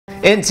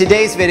In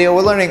today's video,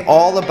 we're learning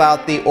all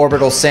about the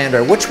orbital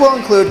sander, which will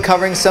include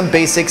covering some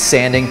basic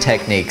sanding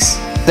techniques.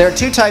 There are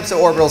two types of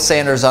orbital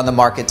sanders on the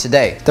market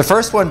today. The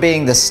first one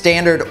being the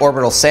standard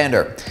orbital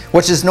sander,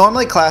 which is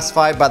normally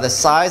classified by the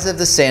size of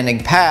the sanding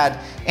pad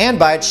and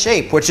by its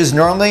shape, which is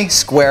normally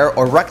square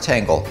or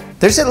rectangle.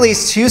 There's at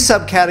least two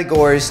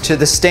subcategories to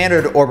the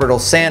standard orbital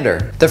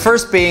sander. The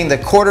first being the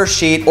quarter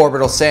sheet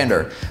orbital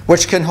sander,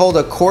 which can hold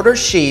a quarter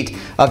sheet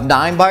of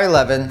 9 by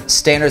 11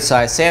 standard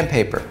size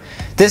sandpaper.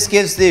 This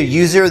gives the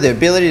user the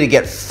ability to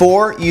get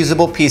 4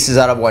 usable pieces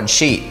out of one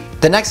sheet.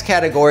 The next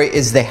category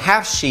is the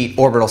half sheet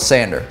orbital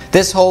sander.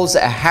 This holds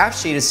a half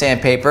sheet of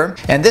sandpaper,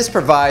 and this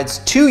provides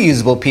 2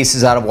 usable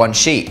pieces out of one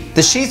sheet.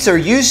 The sheets are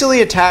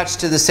usually attached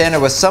to the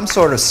sander with some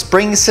sort of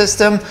spring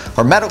system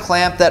or metal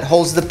clamp that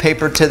holds the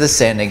paper to the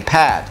sanding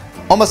pad.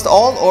 Almost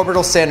all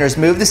orbital sanders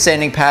move the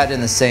sanding pad in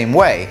the same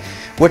way,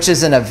 which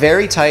is in a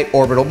very tight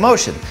orbital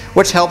motion,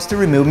 which helps to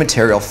remove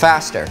material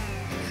faster.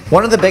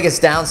 One of the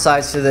biggest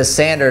downsides to this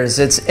sander is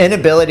its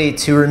inability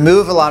to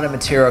remove a lot of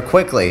material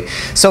quickly.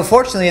 So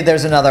fortunately,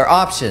 there's another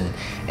option,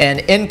 and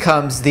in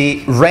comes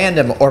the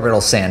random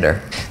orbital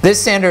sander. This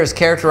sander is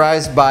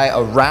characterized by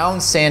a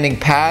round sanding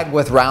pad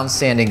with round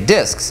sanding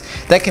discs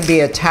that can be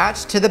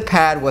attached to the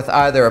pad with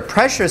either a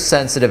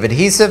pressure-sensitive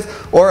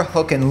adhesive or a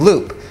hook and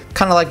loop,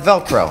 kind of like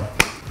Velcro.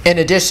 In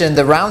addition,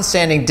 the round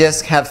sanding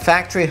discs have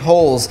factory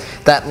holes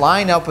that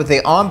line up with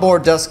the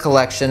onboard dust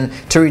collection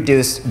to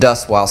reduce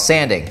dust while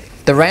sanding.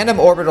 The random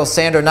orbital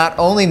sander not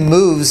only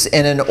moves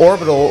in an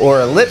orbital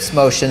or ellipse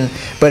motion,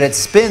 but it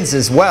spins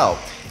as well,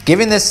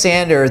 giving this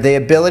sander the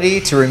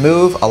ability to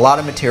remove a lot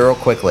of material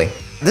quickly.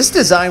 This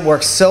design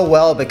works so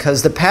well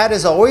because the pad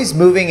is always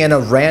moving in a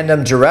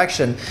random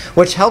direction,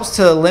 which helps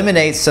to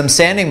eliminate some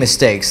sanding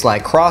mistakes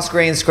like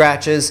cross-grain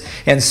scratches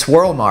and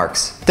swirl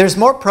marks. There's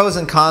more pros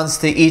and cons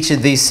to each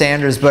of these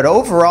sanders, but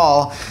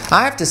overall,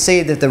 I have to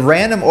say that the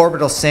random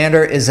orbital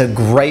sander is a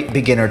great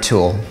beginner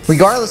tool.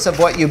 Regardless of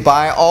what you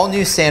buy, all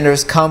new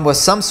sanders come with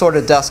some sort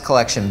of dust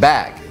collection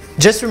bag.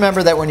 Just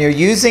remember that when you're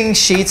using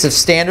sheets of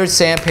standard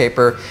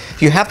sandpaper,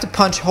 you have to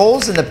punch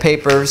holes in the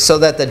paper so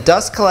that the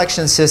dust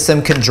collection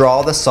system can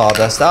draw the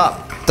sawdust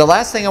up. The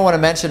last thing I want to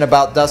mention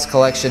about dust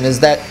collection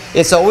is that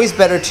it's always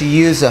better to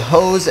use a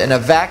hose and a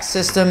vac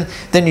system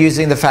than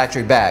using the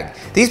factory bag.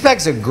 These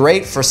bags are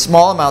great for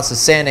small amounts of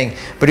sanding,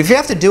 but if you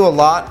have to do a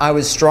lot, I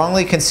would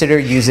strongly consider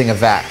using a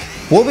vac.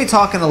 We'll be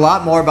talking a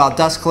lot more about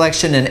dust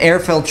collection and air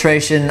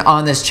filtration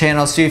on this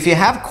channel, so if you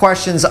have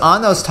questions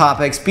on those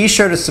topics, be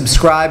sure to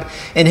subscribe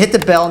and hit the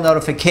bell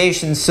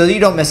notifications so that you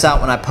don't miss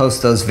out when I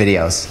post those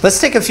videos. Let's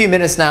take a few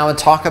minutes now and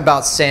talk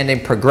about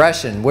sanding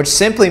progression, which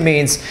simply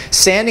means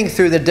sanding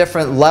through the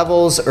different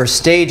levels or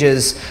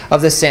stages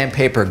of the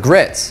sandpaper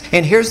grits.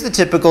 And here's the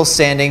typical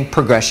sanding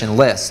progression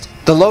list.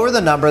 The lower the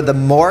number, the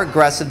more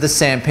aggressive the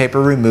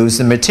sandpaper removes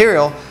the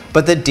material,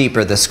 but the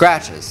deeper the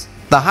scratches.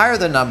 The higher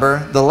the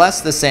number, the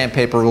less the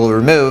sandpaper will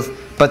remove,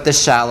 but the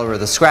shallower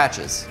the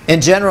scratches. In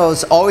general,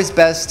 it's always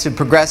best to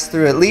progress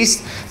through at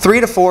least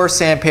 3 to 4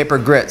 sandpaper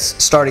grits,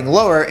 starting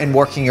lower and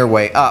working your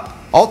way up.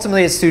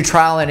 Ultimately, it's through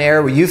trial and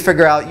error where you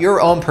figure out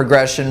your own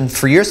progression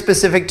for your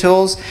specific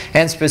tools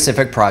and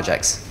specific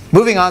projects.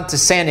 Moving on to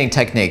sanding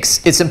techniques,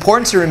 it's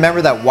important to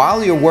remember that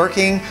while you're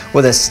working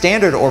with a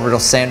standard orbital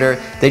sander,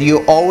 that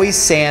you always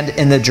sand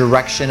in the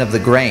direction of the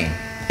grain.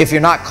 If you're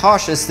not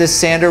cautious, this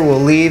sander will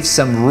leave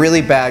some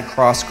really bad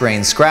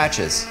cross-grain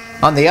scratches.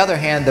 On the other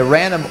hand, the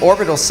random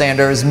orbital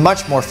sander is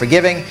much more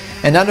forgiving,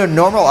 and under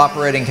normal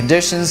operating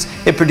conditions,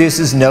 it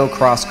produces no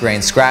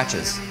cross-grain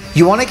scratches.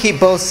 You want to keep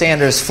both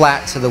sanders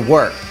flat to the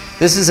work.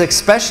 This is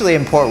especially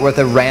important with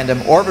a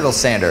random orbital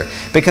sander,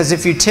 because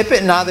if you tip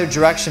it in either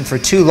direction for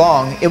too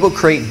long, it will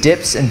create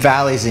dips and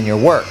valleys in your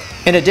work.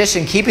 In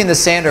addition, keeping the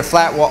sander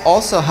flat will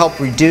also help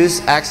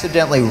reduce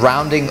accidentally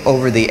rounding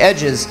over the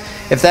edges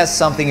if that's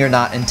something you're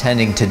not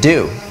intending to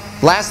do.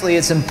 Lastly,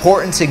 it's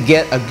important to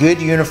get a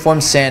good uniform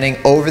sanding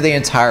over the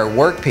entire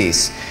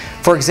workpiece.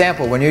 For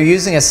example, when you're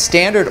using a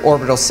standard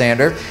orbital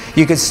sander,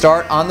 you could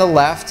start on the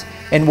left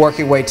and work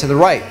your way to the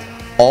right,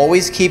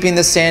 always keeping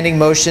the sanding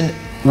motion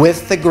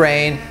with the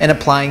grain and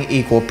applying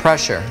equal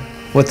pressure.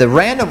 With the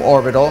random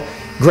orbital,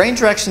 grain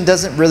direction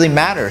doesn't really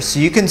matter,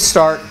 so you can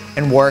start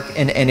and work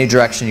in any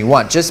direction you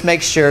want. Just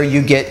make sure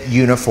you get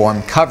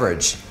uniform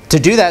coverage. To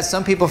do that,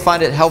 some people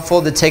find it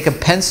helpful to take a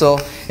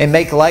pencil and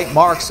make light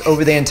marks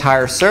over the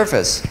entire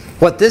surface.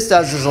 What this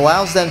does is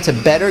allows them to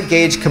better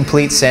gauge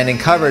complete sanding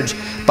coverage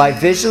by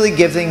visually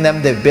giving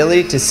them the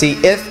ability to see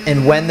if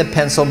and when the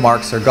pencil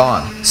marks are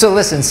gone. So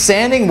listen,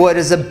 sanding wood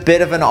is a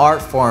bit of an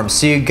art form,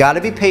 so you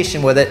gotta be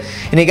patient with it,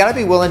 and you gotta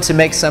be willing to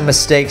make some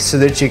mistakes so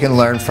that you can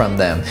learn from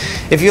them.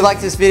 If you like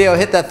this video,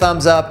 hit that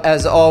thumbs up.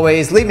 As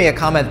always, leave me a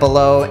comment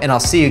below, and I'll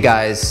see you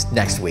guys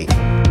next week.